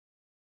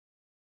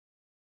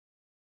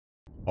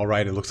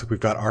Alright, it looks like we've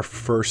got our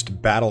first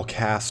battle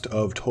cast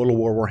of Total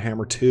War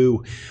Warhammer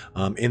 2.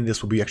 In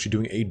this, we'll be actually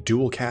doing a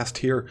dual cast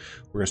here.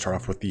 We're going to start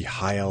off with the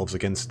High Elves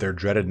against their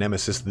dreaded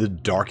nemesis, the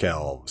Dark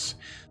Elves.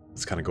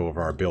 Let's kind of go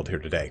over our build here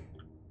today.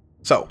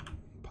 So,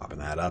 popping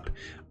that up,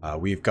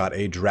 we've got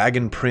a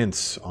Dragon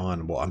Prince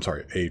on,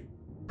 a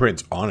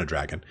Prince on a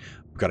Dragon.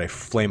 We've got a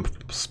Flame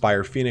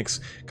Spire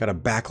Phoenix, got a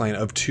backline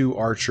of 2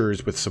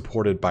 archers with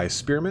supported by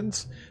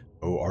Spearmans.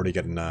 Oh, already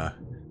getting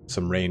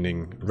some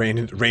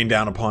rain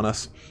down upon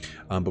us.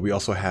 But we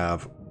also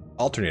have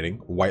alternating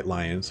White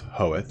Lions,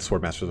 Hoeth,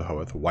 Swordmasters of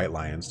Hoeth, White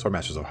Lions,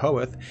 Swordmasters of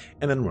Hoeth,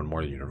 and then one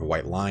more unit of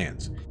White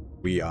Lions.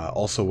 We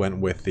also went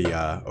with the,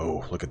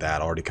 oh, look at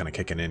that, already kind of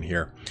kicking in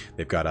here.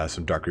 They've got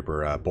some Dark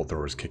Reaper bolt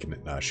throwers kicking,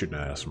 shooting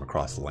at us from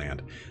across the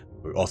land.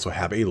 We also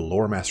have a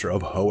Lore Master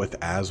of Hoeth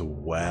as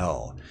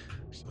well.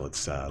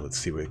 So let's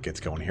see what gets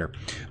going here.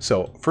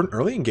 So for an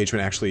early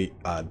engagement, actually,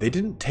 they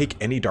didn't take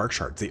any Dark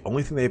Shards. The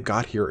only thing they've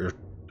got here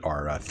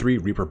are 3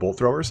 Reaper bolt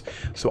throwers,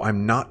 so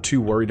I'm not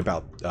too worried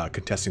about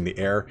contesting the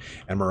air,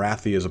 and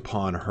Marathi is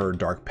upon her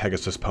Dark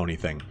Pegasus pony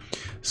thing.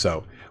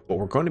 So what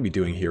we're going to be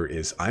doing here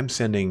is I'm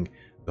sending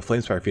the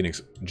Flamespire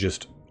Phoenix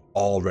just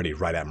already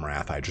right at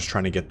Marathi, just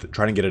trying to get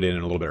it in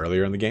a little bit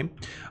earlier in the game.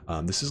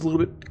 This is a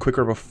little bit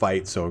quicker of a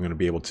fight, so I'm going to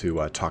be able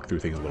to talk through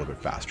things a little bit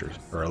faster,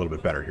 or a little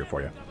bit better here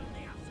for you.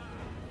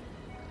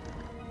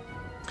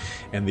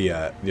 And the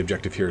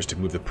objective here is to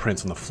move the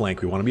Prince on the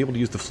flank. We want to be able to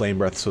use the Flame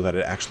Breath so that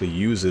it actually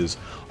uses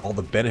all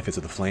the benefits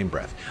of the Flame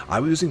Breath. I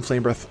was using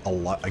Flame Breath a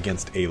lot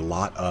against a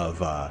lot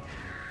of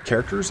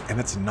characters, and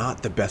it's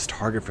not the best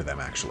target for them,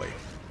 actually.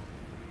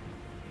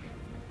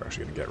 We're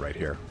actually going to get right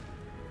here.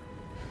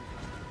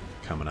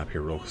 Coming up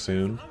here real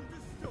soon.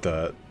 With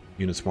the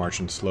units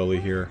marching slowly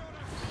here.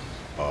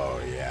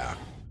 Oh, yeah.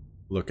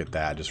 Look at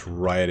that. Just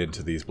right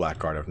into these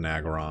Blackguard of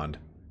Nagorond.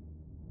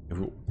 We're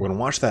going to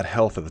watch that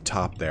health at the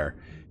top there.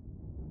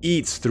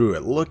 Eats through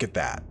it. Look at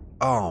that.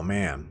 Oh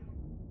man.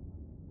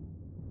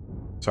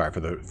 Sorry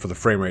for the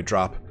frame rate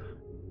drop.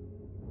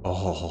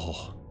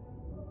 Oh.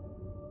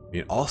 I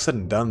mean, all said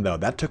and done though,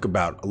 that took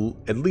about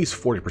at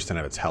least 40%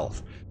 of its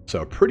health.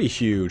 So pretty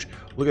huge.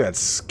 Look at that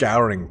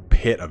scouring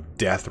pit of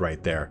death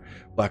right there.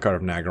 Blackguard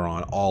of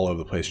Nagorond all over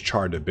the place,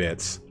 charred to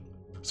bits.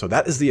 So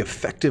that is the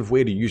effective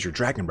way to use your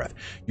Dragon Breath.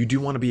 You do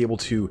want to be able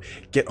to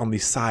get on the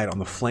side, on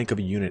the flank of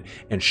a unit,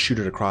 and shoot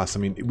it across. I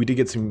mean, we did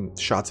get some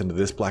shots into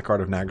this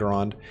Blackguard of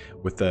Nagorond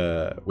with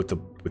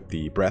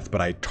the breath,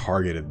 but I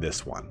targeted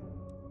this one.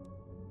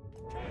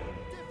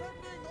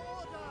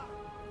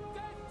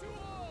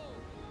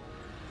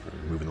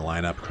 Moving the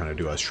line up, trying to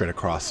do a straight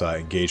across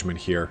engagement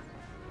here.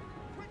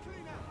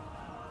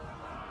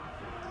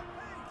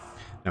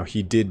 Now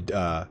he did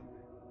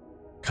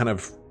kind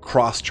of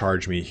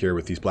cross-charge me here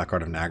with these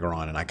Blackguard of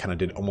Nagorond, and I kind of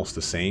did almost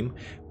the same,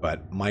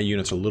 but my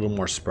units are a little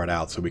more spread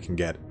out, so we can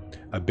get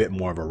a bit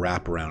more of a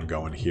wraparound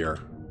going here.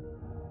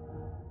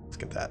 Let's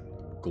get that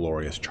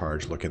glorious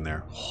charge look in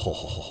there.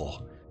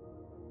 Oh,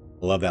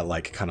 I love that,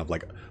 like, kind of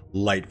like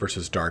light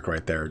versus dark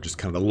right there, just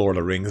kind of the Lord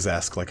of the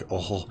Rings-esque, like,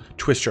 oh,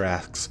 twist your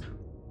axe,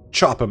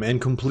 chop him,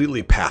 and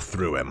completely path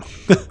through him.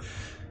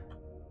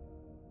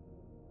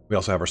 We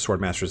also have our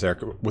Swordmasters there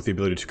with the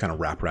ability to kind of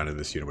wrap around into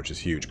this unit, which is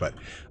huge. But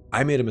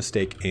I made a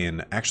mistake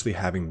in actually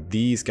having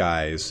these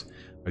guys,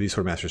 or these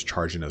Swordmasters,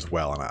 charge in as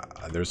well. And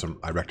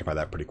I rectified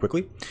that pretty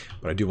quickly.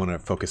 But I do want to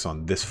focus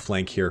on this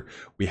flank here.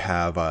 We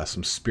have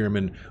some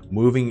Spearmen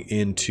moving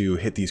in to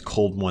hit these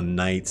Cold One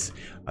Knights.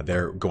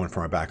 They're going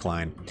from our back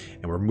line.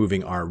 And we're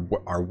moving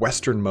our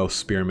westernmost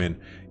Spearmen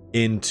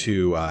in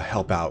to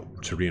help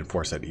out to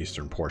reinforce that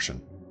eastern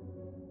portion.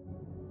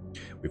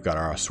 We've got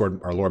our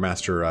Lore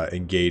Master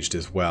engaged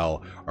as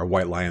well. Our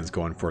White Lions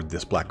going for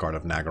this Blackguard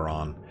of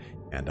Nagorond.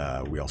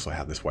 And we also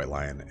have this White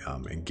Lion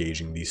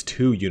engaging these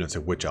 2 units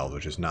of Witch Elves,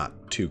 which is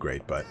not too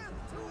great, but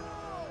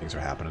things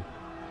are happening.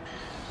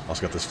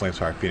 Also got this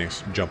Flamespire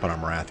Phoenix jumping on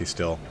Marathi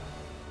still.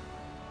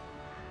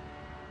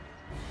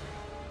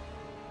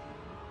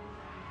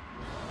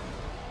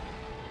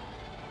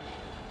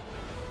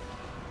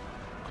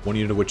 One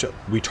unit of Witch Elves.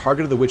 We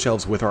targeted the Witch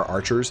Elves with our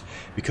archers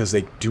because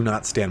they do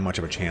not stand much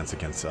of a chance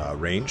against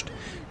ranged.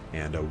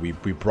 And we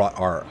brought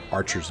our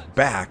archers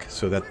back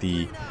so that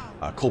the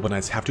Cold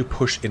Knights have to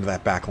push into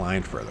that back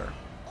line further.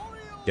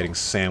 Getting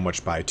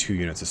sandwiched by 2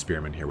 units of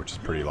Spearmen here, which is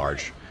pretty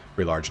large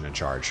and in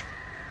charge.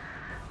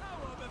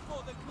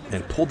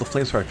 And pulled the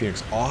Flamespire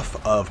Phoenix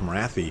off of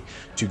Marathi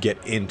to get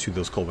into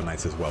those Cold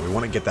Knights as well. We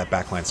want to get that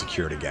back line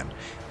secured again.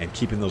 And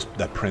keeping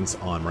that Prince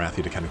on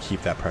Marathi to kind of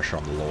keep that pressure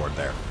on the Lord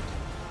there.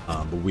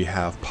 But we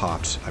have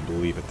popped, I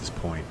believe at this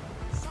point.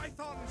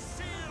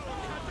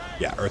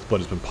 Yeah, Earthblood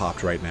has been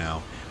popped right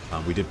now.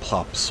 We did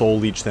plop Soul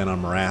Leech then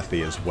on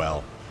Marathi as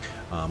well.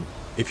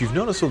 If you've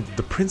noticed, so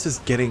the Prince is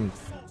getting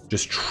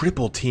just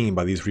triple teamed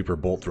by these Reaper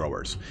bolt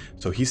throwers.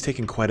 So he's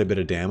taking quite a bit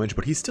of damage,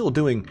 but he's still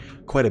doing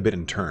quite a bit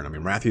in turn. I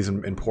mean, Marathi's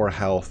in poor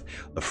health.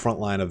 The front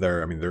line of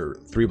their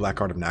 3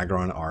 Blackguard of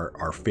Nagorond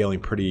are failing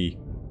pretty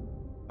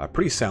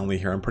soundly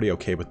here. I'm pretty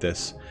okay with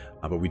this.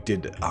 But we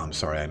did, I'm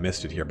sorry I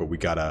missed it here, but we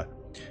got a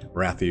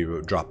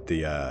Marathi dropped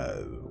the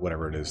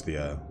whatever it is,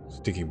 the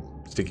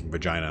stinking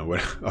vagina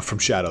from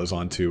shadows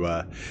onto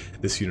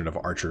this unit of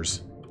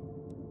archers.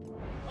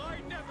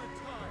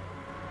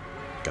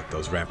 Got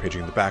those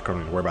rampaging in the background.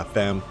 Don't need to worry about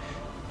them.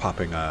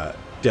 Popping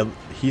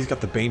he's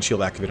got the Bane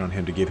Shield activated on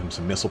him to give him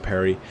some missile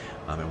parry,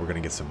 and we're going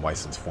to get some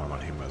Weisson's form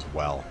on him as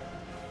well.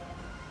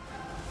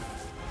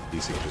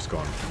 These things just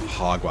going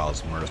hog while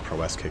his Murder's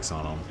Prowess kicks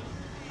on him.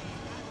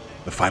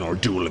 The final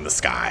duel in the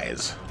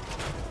skies.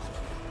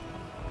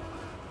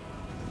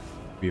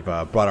 We've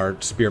brought our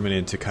Spearmen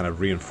in to kind of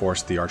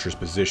reinforce the Archer's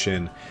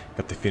position.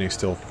 Got the Phoenix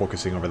still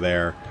focusing over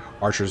there.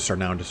 Archers are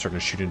now just starting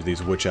to shoot into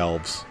these Witch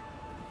Elves.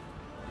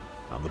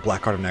 The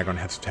Blackguard and Agron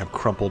have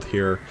crumpled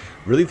here.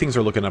 Really, things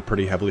are looking up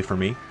pretty heavily for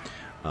me.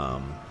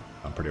 I'm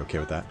pretty okay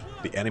with that.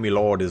 The enemy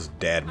lord is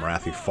dead.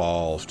 Marathi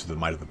falls to the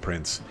might of the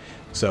prince.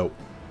 So,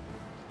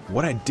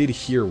 what I did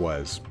here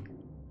was,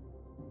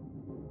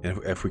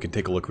 and if we can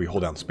take a look, we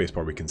hold down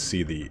spacebar, we can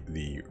see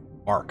the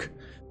arc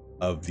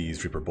of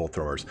these Reaper Bolt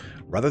Throwers.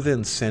 Rather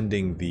than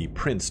sending the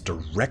prince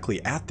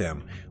directly at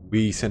them,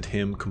 we sent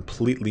him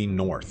completely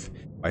north.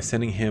 By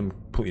sending him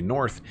completely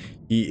north,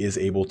 he is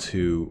able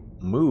to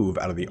move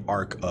out of the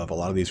arc of a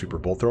lot of these Reaper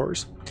Bolt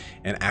Throwers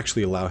and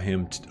actually allow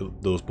him to,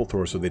 those Bolt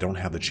Throwers, so they don't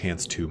have the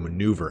chance to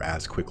maneuver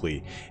as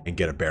quickly and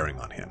get a bearing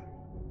on him.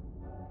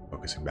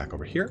 Focusing back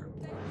over here.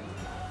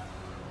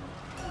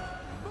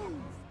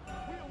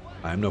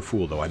 I am no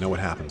fool, though. I know what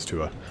happens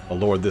to a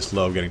lord this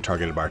low getting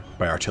targeted by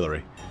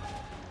artillery.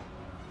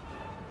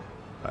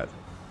 But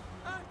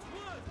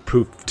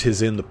proof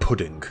 'tis in the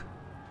pudding.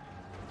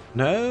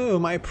 No,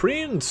 my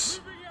prince!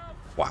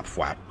 Whap,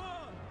 whap.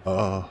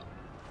 Oh.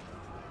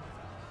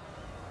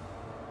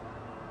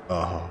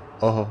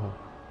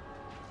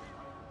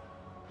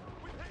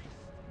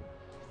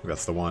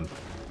 That's the one.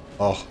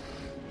 Oh.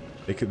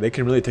 They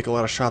can really take a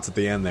lot of shots at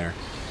the end there.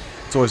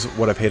 It's always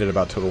what I've hated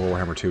about Total War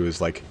Warhammer 2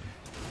 is, like,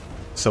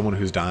 someone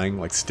who's dying,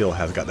 like, still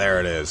has got... There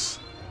it is.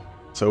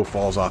 So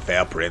falls off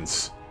our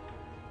prince.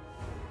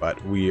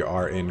 But we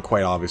are in,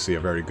 quite obviously, a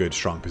very good,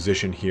 strong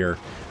position here.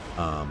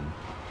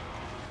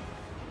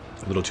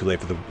 A little too late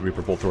for the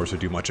Reaper Bolt Throwers to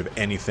do much of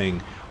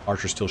anything.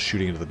 Archer's still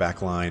shooting into the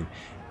back line.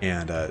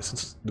 And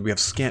since we have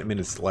scant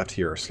minutes left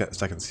here,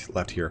 seconds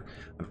left here,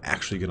 I'm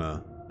actually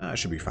gonna... I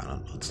should be fine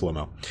on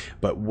slow-mo.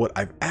 But what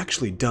I've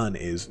actually done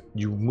is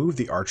you move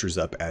the archers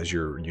up as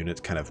your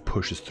unit kind of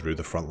pushes through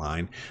the front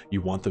line.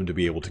 You want them to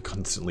be able to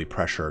constantly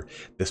pressure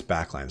this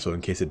back line. So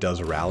in case it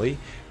does rally,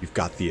 you've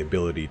got the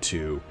ability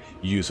to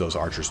use those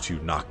archers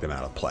to knock them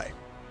out of play.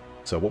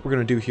 So what we're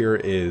going to do here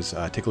is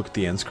take a look at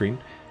the end screen.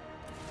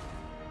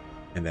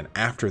 And then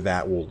after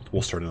that,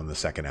 we'll start on the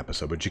second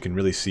episode. But you can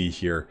really see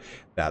here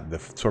that the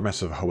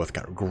Swordmasters of Hoeth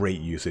got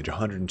great usage,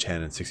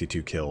 110 and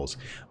 62 kills.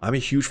 I'm a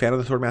huge fan of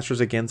the Swordmasters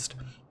against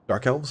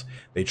Dark Elves.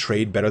 They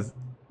trade better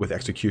with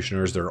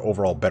Executioners. They're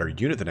overall better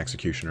unit than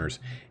Executioners.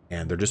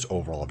 And they're just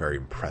overall a very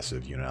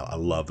impressive unit. I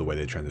love the way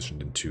they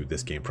transitioned into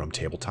this game from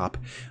Tabletop.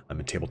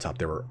 In Tabletop,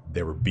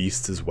 they were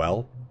beasts as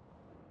well.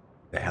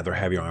 They had their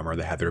heavy armor.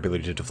 They had their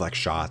ability to deflect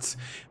shots.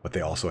 But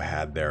they also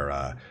had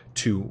their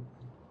two...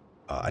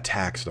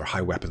 attacks, their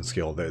high weapon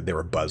skill. They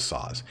were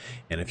buzzsaws,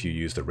 and if you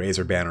use the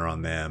Razor Banner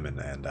on them and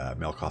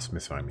Melkoth's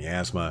Mithra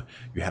Miasma,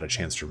 you had a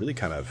chance to really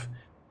kind of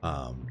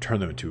turn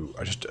them into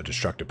just a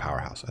destructive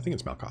powerhouse. I think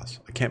it's Melkoth.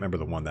 I can't remember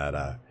the one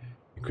that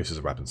increases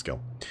the weapon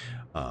skill.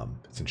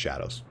 It's in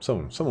Shadows.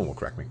 Someone will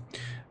correct me,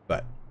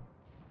 but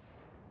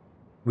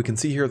we can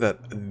see here that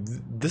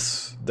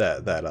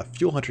that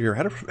Fuel Hunter here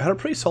had a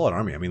pretty solid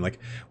army. I mean, like,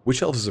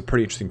 Witch Elves is a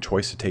pretty interesting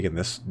choice to take in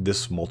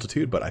this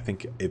multitude, but I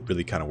think it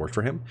really kind of worked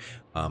for him.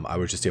 I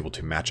was just able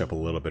to match up a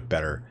little bit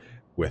better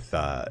with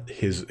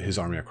his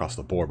army across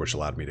the board, which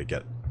allowed me to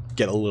get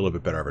a little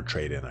bit better of a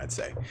trade in, I'd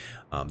say.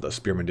 The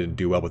Spearmen didn't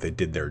do well, but they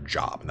did their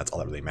job, and that's all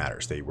that really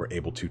matters. They were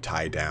able to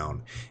tie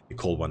down the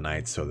Cold One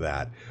Knights so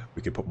that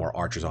we could put more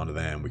archers onto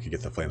them, we could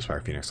get the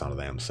Flamespire Phoenix onto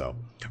them. So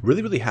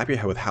really, really happy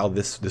with how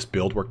this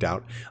build worked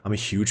out. I'm a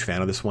huge fan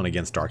of this one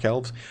against Dark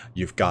Elves.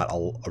 You've got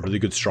a really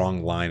good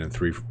strong line and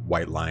 3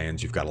 White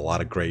Lions. You've got a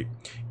lot of great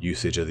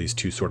usage of these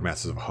 2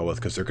 Swordmasters of Hoeth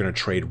because they're going to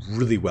trade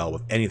really well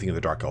with anything in the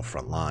Dark Elf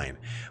front line.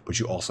 But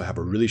you also have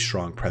a really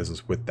strong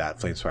presence with that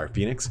Flamespire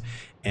Phoenix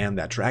and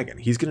that Dragon.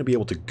 He's going to be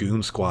able to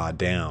goon squad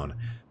down.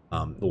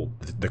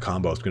 The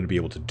combo is going to be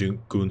able to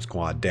goon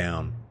squad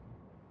down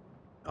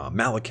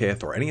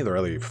Malekith or any of the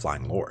other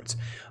flying lords.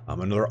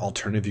 Another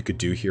alternative you could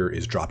do here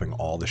is dropping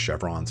all the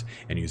chevrons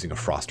and using a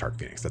Frostheart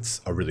Phoenix.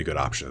 That's a really good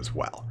option as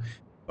well.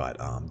 But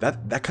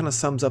that kind of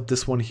sums up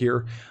this one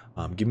here.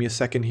 Give me a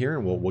second here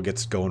and we'll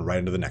get going right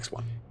into the next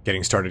one.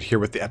 Getting started here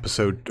with the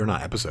episode, or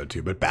not episode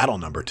 2, but battle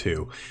number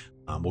 2.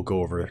 We'll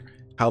go over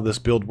how this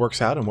build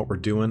works out and what we're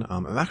doing.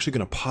 I'm actually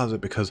going to pause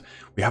it because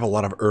we have a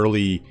lot of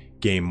early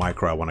game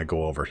micro I want to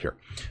go over here.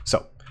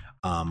 So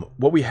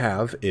what we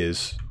have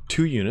is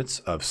 2 units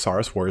of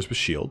Saurus Warriors with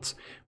shields.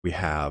 We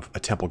have a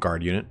Temple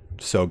Guard unit,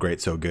 so great,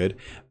 so good.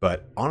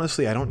 But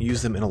honestly, I don't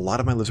use them in a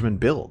lot of my Lizardman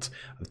builds.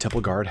 The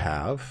Temple Guard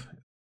have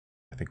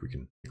think we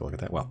can take a look at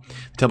that. Well,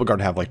 the Temple Guard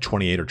have like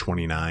 28 or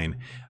 29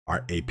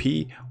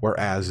 AP,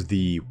 whereas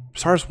the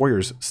Stardust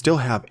Warriors still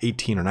have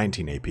 18 or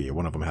 19 AP.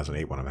 One of them has an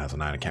 8, one of them has a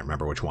 9. I can't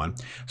remember which one.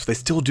 So they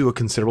still do a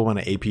considerable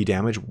amount of AP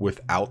damage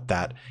without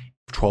that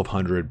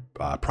 1200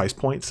 price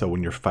point. So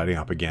when you're fighting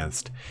up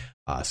against,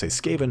 say,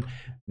 Skaven,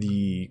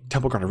 the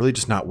Temple Guard are really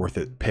just not worth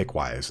it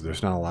pick-wise.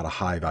 There's not a lot of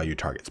high-value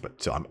targets,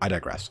 but still, I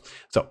digress.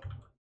 So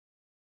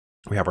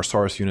we have our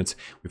Saurus units.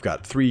 We've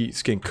got 3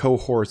 skink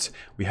cohorts.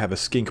 We have a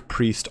skink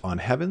priest on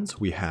heavens.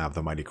 We have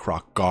the mighty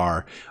Croc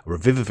Gar, a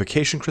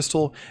revivification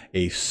crystal,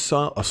 a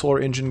solar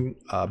engine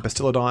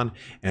Bastillodon,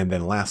 and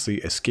then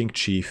lastly a skink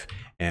chief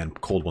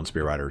and cold one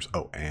spear riders.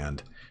 Oh,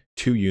 and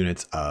 2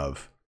 units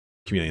of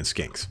chameleon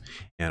skinks.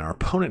 And our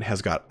opponent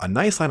has got a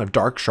nice line of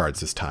dark shards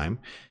this time.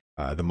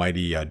 The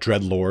mighty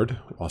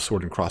Dreadlord,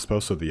 sword and crossbow,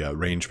 so the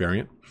range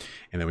variant.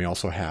 And then we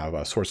also have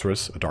a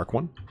Sorceress, a dark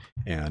one,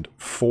 and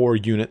 4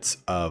 units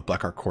of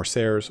Blackheart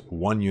Corsairs,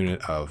 1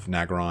 unit of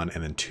Nagaron,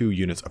 and then 2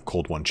 units of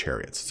Cold One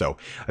Chariots. So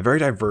a very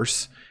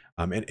diverse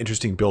and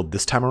interesting build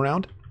this time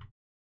around.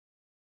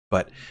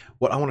 But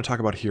what I want to talk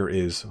about here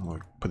is,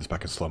 I'll put this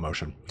back in slow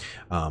motion.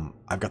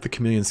 I've got the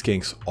chameleon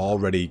skinks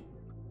already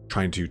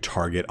trying to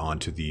target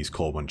onto these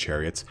Cold One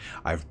Chariots.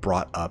 I've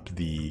brought up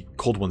the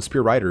Cold One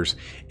Spear Riders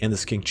and the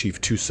Skink Chief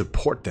to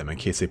support them in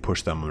case they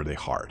push them really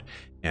hard.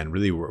 And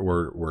really,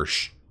 we're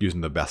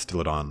using the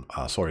Bastillodon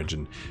Solar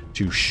Engine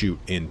to shoot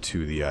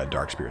into the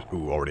Dark Spears.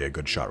 Ooh, already a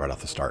good shot right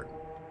off the start.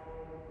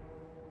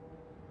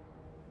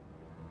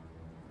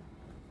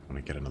 I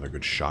want to get another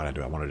good shot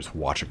into it. I want to just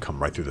watch it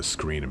come right through the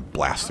screen and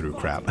blast through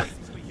crap.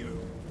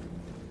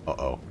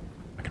 Uh-oh.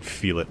 I can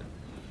feel it.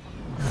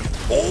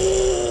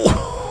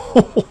 Oh!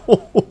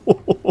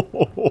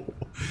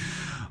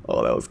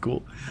 Oh, that was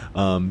cool.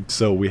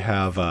 So we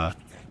have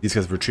these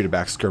guys have retreated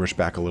back, skirmished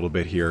back a little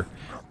bit here.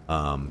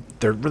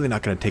 They're really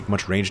not going to take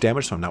much range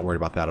damage, so I'm not worried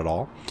about that at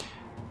all.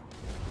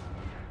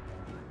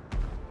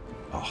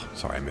 Oh,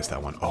 sorry, I missed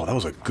that one. Oh, that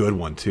was a good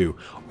one too.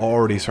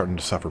 Already starting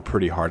to suffer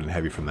pretty hard and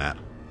heavy from that.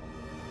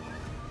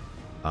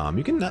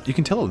 You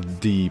can tell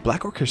the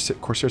Black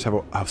Corsairs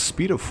have a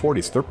speed of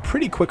 40, so they're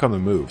pretty quick on the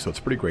move, so it's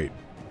pretty great.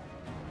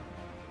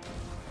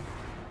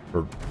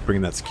 We're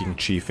bringing that Skink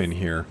Chief in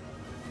here,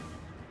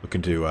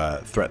 looking to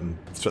threaten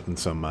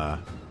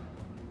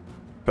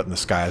the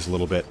skies a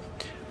little bit.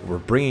 We're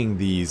bringing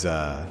these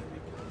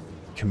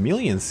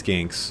chameleon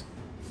skinks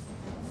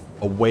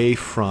away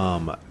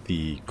from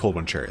the Cold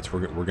One Chariots.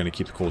 We're going to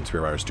keep the Cold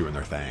Spear Riders doing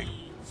their thing.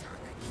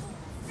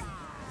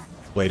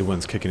 Blade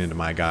Wind's kicking into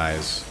my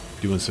guys,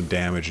 doing some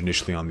damage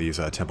initially on these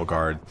Temple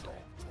Guard.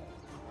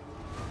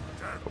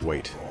 But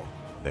wait,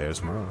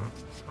 there's more.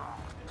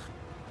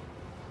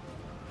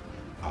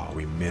 Oh,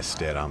 we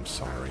missed it. I'm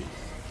sorry.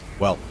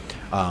 Well,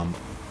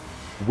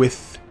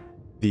 with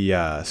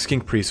the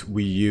Skink Priest,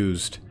 we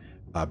used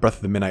Breath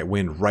of the Midnight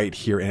Wind right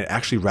here, and it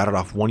actually rattled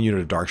off 1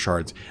 unit of Dark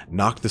Shards,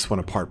 knocked this one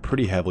apart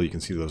pretty heavily. You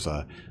can see those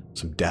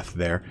some death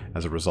there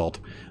as a result.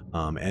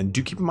 And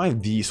do keep in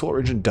mind, the Solar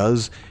Engine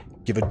does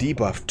give a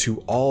debuff to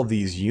all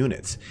these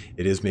units.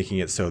 It is making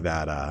it so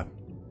that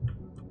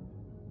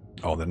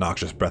oh, the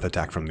noxious breath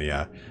attack from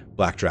the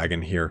Black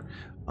Dragon here.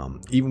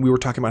 Even we were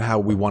talking about how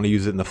we want to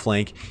use it in the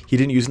flank. He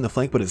didn't use it in the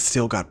flank, but it's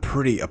still got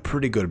a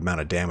pretty good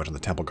amount of damage on the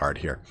Temple Guard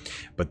here.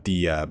 But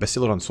the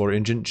Bastillodon Solar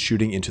Engine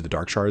shooting into the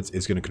Dark Shards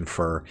is going to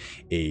confer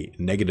a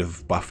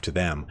negative buff to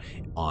them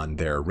on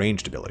their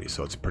ranged ability,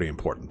 so it's pretty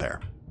important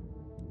there.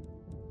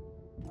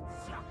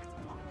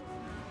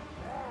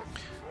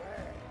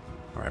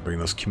 All right, bring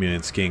those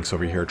chameleon skinks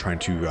over here, trying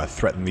to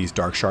threaten these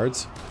Dark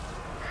Shards.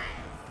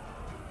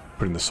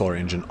 Putting the Solar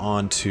Engine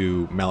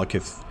onto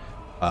Malekith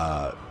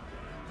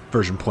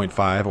version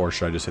 0.5, or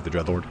should I just hit the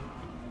Dreadlord?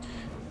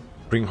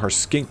 Bring our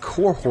skink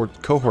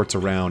cohorts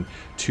around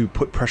to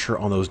put pressure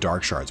on those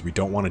Dark Shards. We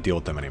don't want to deal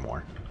with them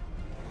anymore.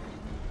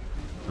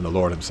 And the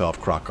Lord himself,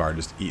 Croc Guard,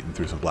 just eating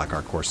through some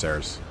Blackheart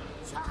Corsairs.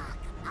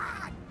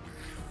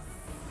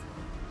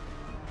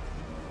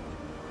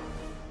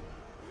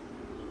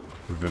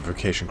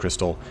 Revivification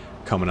Crystal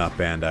coming up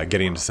and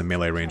getting into some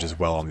melee range as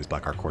well on these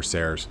Blackheart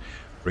Corsairs.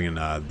 Bringing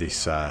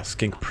this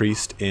Skink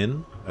Priest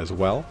in as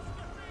well.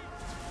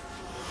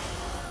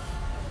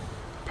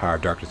 Power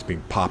of Darkness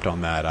being popped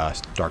on that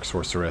Dark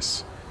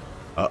Sorceress.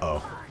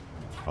 Uh-oh.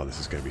 Oh, this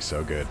is going to be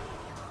so good.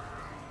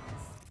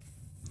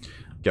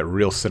 Get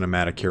real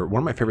cinematic here. One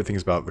of my favorite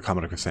things about the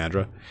Comet of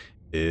Cassandra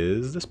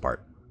is this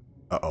part.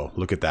 Uh-oh,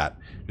 look at that.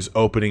 Just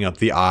opening up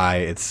the eye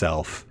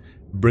itself,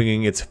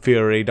 bringing its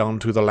fury down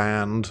to the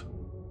land.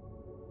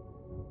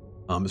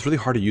 It's really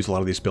hard to use a lot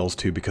of these spells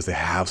too because they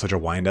have such a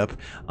wind-up.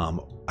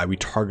 We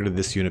targeted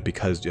this unit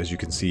because, as you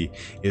can see,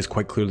 it is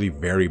quite clearly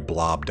very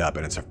blobbed up,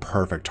 and it's a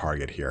perfect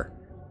target here.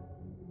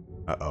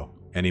 Uh-oh.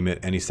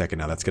 Any second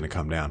now, that's going to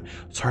come down.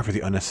 Sorry for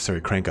the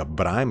unnecessary crank up,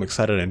 but I'm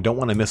excited and don't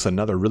want to miss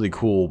another really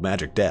cool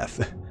magic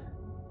death.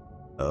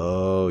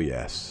 Oh,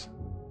 yes.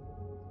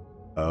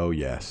 Oh,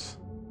 yes.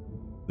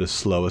 The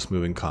slowest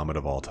moving comet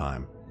of all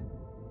time.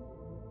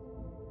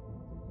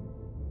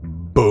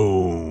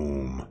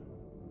 Boom.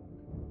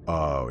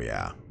 Oh,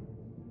 yeah.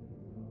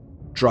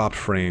 dropped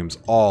frames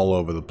all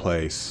over the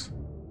place.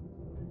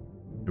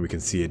 And we can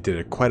see it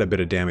did quite a bit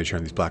of damage here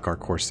on these Black Ark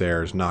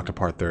Corsairs, knocked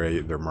apart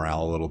their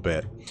morale a little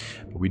bit.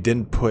 But we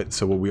didn't put,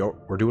 so what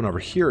we're doing over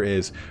here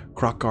is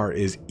Kroq-Gar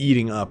is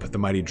eating up the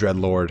mighty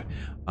Dreadlord.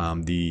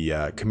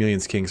 The Chameleon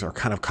Skinks are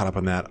kind of caught up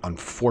on that,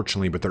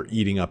 unfortunately, but they're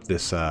eating up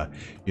this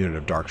unit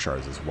of Dark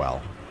Shards as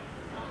well.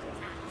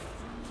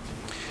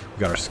 We've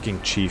got our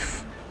Skink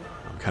Chief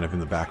kind of in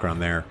the background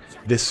there.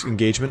 This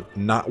engagement,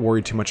 not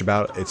worried too much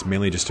about. It's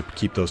mainly just to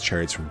keep those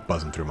chariots from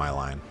buzzing through my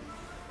line.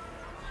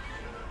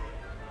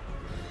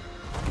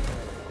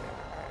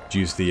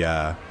 Use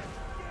the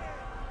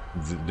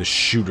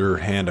shooter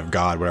hand of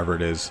God, whatever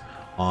it is,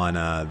 on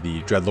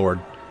the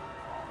Dreadlord.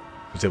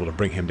 Was able to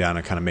bring him down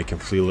and kind of make him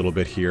flee a little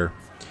bit here.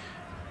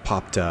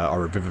 Popped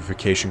our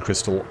Revivification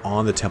Crystal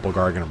on the Temple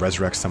Guard, going to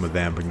resurrect some of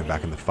them, bring them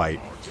back in the fight.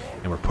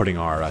 And we're putting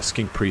our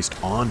Skink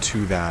Priest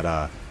onto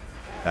that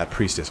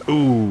Priestess.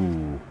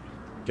 Ooh!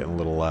 Getting a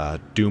little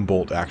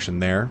Doombolt action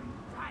there.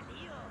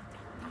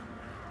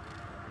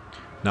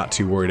 Not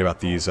too worried about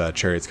these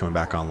chariots coming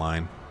back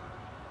online.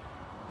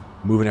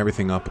 Moving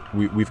everything up.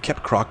 We've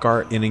kept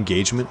Kroq-Gar in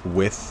engagement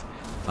with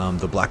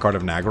the Black Art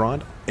of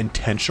Naggarond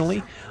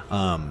intentionally.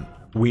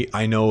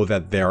 I know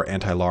that they're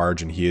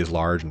anti-large and he is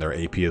large and they're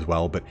AP as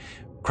well, but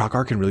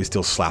Kroq-Gar can really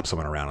still slap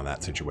someone around in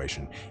that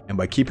situation. And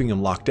by keeping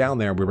him locked down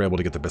there, we were able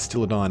to get the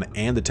Bastiladon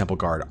and the Temple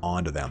Guard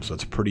onto them. So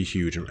it's pretty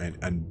huge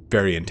and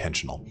very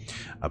intentional.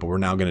 But we're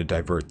now going to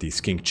divert the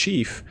Skink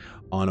Chief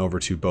on over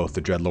to both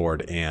the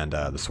Dreadlord and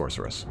the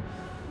Sorceress.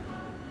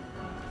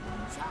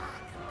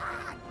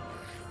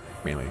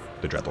 Mainly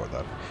the Dreadlord,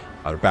 though.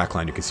 Our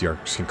backline, you can see our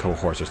Skink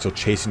cohorts are still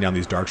chasing down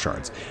these Dark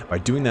Shards. By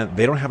doing that,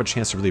 they don't have a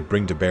chance to really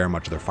bring to bear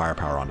much of their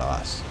firepower onto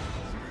us.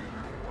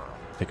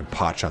 Taking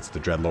pot shots at the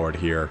Dreadlord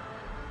here.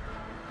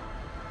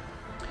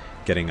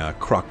 Getting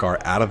Kroq-Gar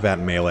out of that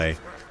melee.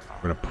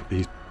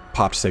 He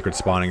popped Sacred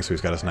Spawning, so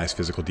he's got his nice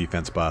physical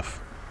defense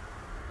buff.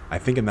 I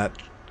think in that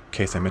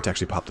case I meant to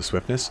actually pop the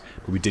Swiftness,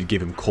 but we did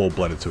give him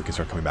Cold-Blooded so he can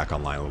start coming back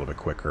online a little bit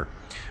quicker.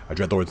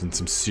 Dreadlord's in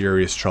some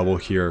serious trouble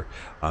here.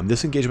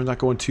 This engagement's not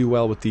going too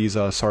well with these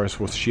Saurus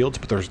with shields,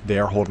 but they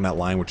are holding that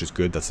line, which is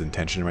good. That's the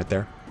intention right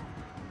there.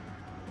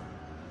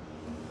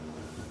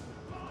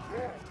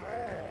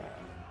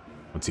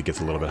 Once he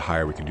gets a little bit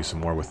higher, we can do some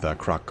more with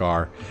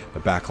Kroq-Gar. The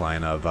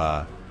backline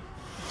of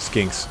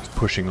Skinks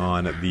pushing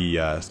on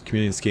the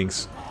Chameleon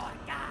Skinks.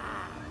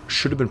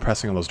 Should have been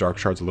pressing on those Dark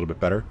Shards a little bit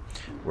better.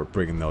 We're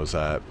bringing those,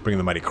 bringing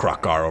the mighty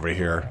Kroq-Gar over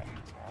here.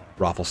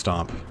 Raffle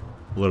Stomp.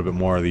 A little bit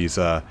more of these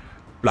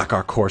Black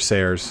Ark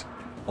Corsairs.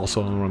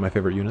 Also one of my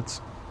favorite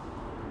units.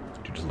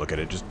 You just look at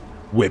it, just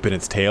whipping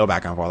its tail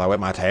back and forth. I whip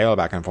my tail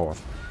back and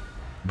forth.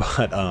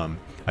 But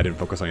I didn't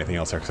focus on anything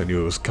else there because I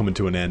knew it was coming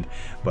to an end.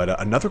 But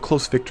another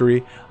close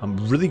victory.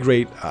 Really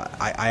great.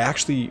 I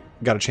actually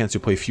got a chance to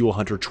play Fuel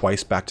Hunter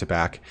twice back to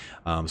back.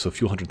 So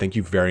Fuel Hunter, thank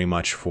you very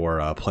much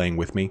for playing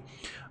with me.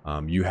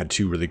 You had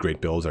two really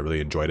great builds. I really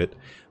enjoyed it.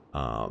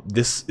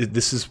 This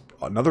is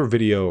another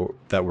video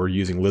that we're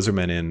using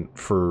Lizardmen in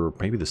for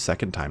maybe the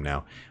second time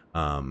now.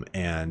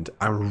 And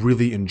I'm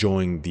really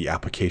enjoying the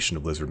application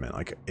of Lizardmen.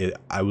 Like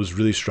I was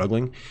really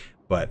struggling,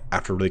 but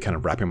after really kind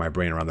of wrapping my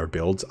brain around their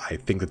builds, I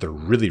think that they're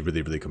really,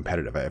 really, really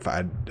competitive. If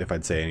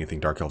I'd say anything,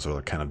 Dark Elves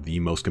are kind of the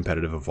most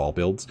competitive of all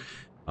builds,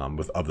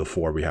 of the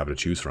four we have to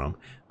choose from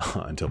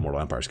until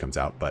Mortal Empires comes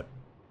out. But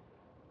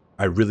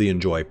I really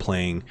enjoy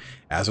playing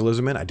as a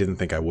Lizardman. I didn't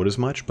think I would as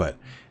much, but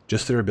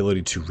just their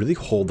ability to really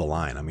hold the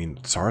line. I mean,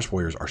 Saurus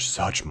Warriors are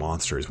such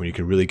monsters. When you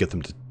can really get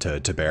them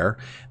to bear,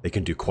 they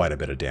can do quite a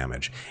bit of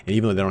damage. And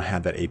even though they don't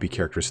have that AP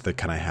characteristic, they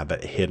kind of have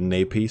that hidden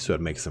AP, so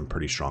it makes them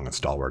pretty strong and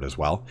stalwart as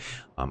well.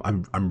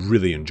 I'm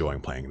really enjoying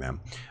playing them.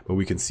 But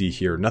we can see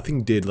here,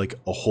 nothing did like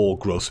a whole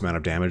gross amount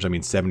of damage. I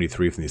mean,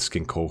 73 from these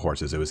Skink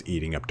cohorts as it was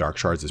eating up Dark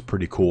Shards is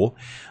pretty cool.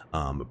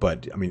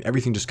 But, I mean,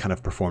 everything just kind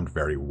of performed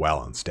very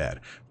well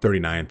instead.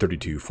 39,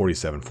 32,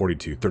 47,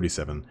 42,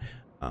 37...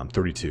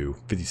 32,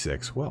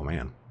 56. Well,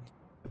 man,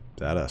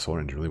 that Soul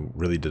Ranger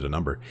really did a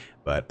number.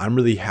 But I'm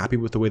really happy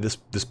with the way this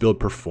build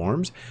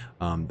performs.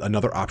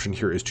 Another option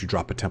here is to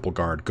drop a Temple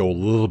Guard, go a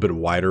little bit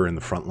wider in the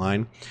front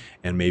line,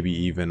 and maybe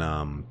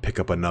even pick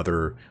up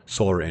another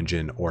Solar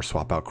Engine or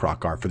swap out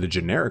Kroq-Gar for the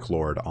generic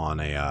Lord on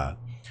a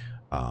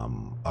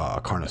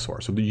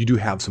Carnosaur. So you do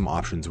have some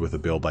options with a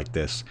build like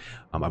this.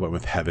 I went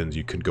with Heavens.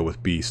 You could go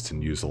with Beasts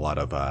and use a lot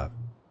of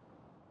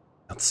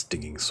not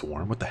Stinging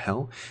Swarm, what the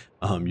hell?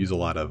 Use a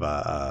lot of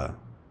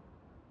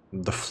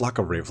the Flock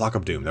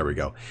of Doom, there we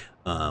go.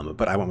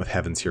 But I went with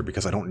Heavens here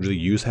because I don't really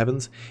use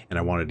Heavens, and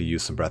I wanted to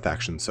use some breath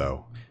action,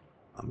 so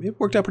it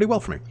worked out pretty well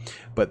for me.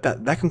 But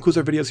that concludes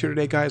our videos here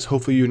today, guys.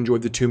 Hopefully you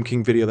enjoyed the Tomb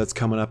King video that's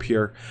coming up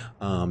here.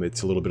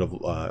 It's a little bit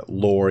of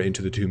lore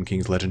into the Tomb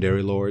King's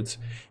legendary lords.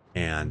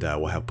 And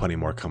we'll have plenty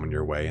more coming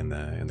your way in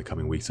the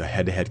coming weeks. A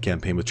head-to-head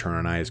campaign with Turner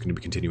and I is going to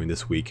be continuing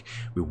this week.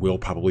 We will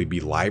probably be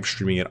live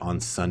streaming it on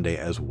Sunday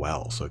as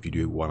well. So if you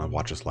do want to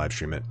watch us live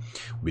stream it,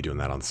 we'll be doing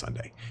that on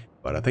Sunday.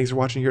 But thanks for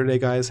watching here today,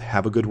 guys.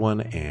 Have a good one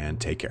and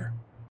take care.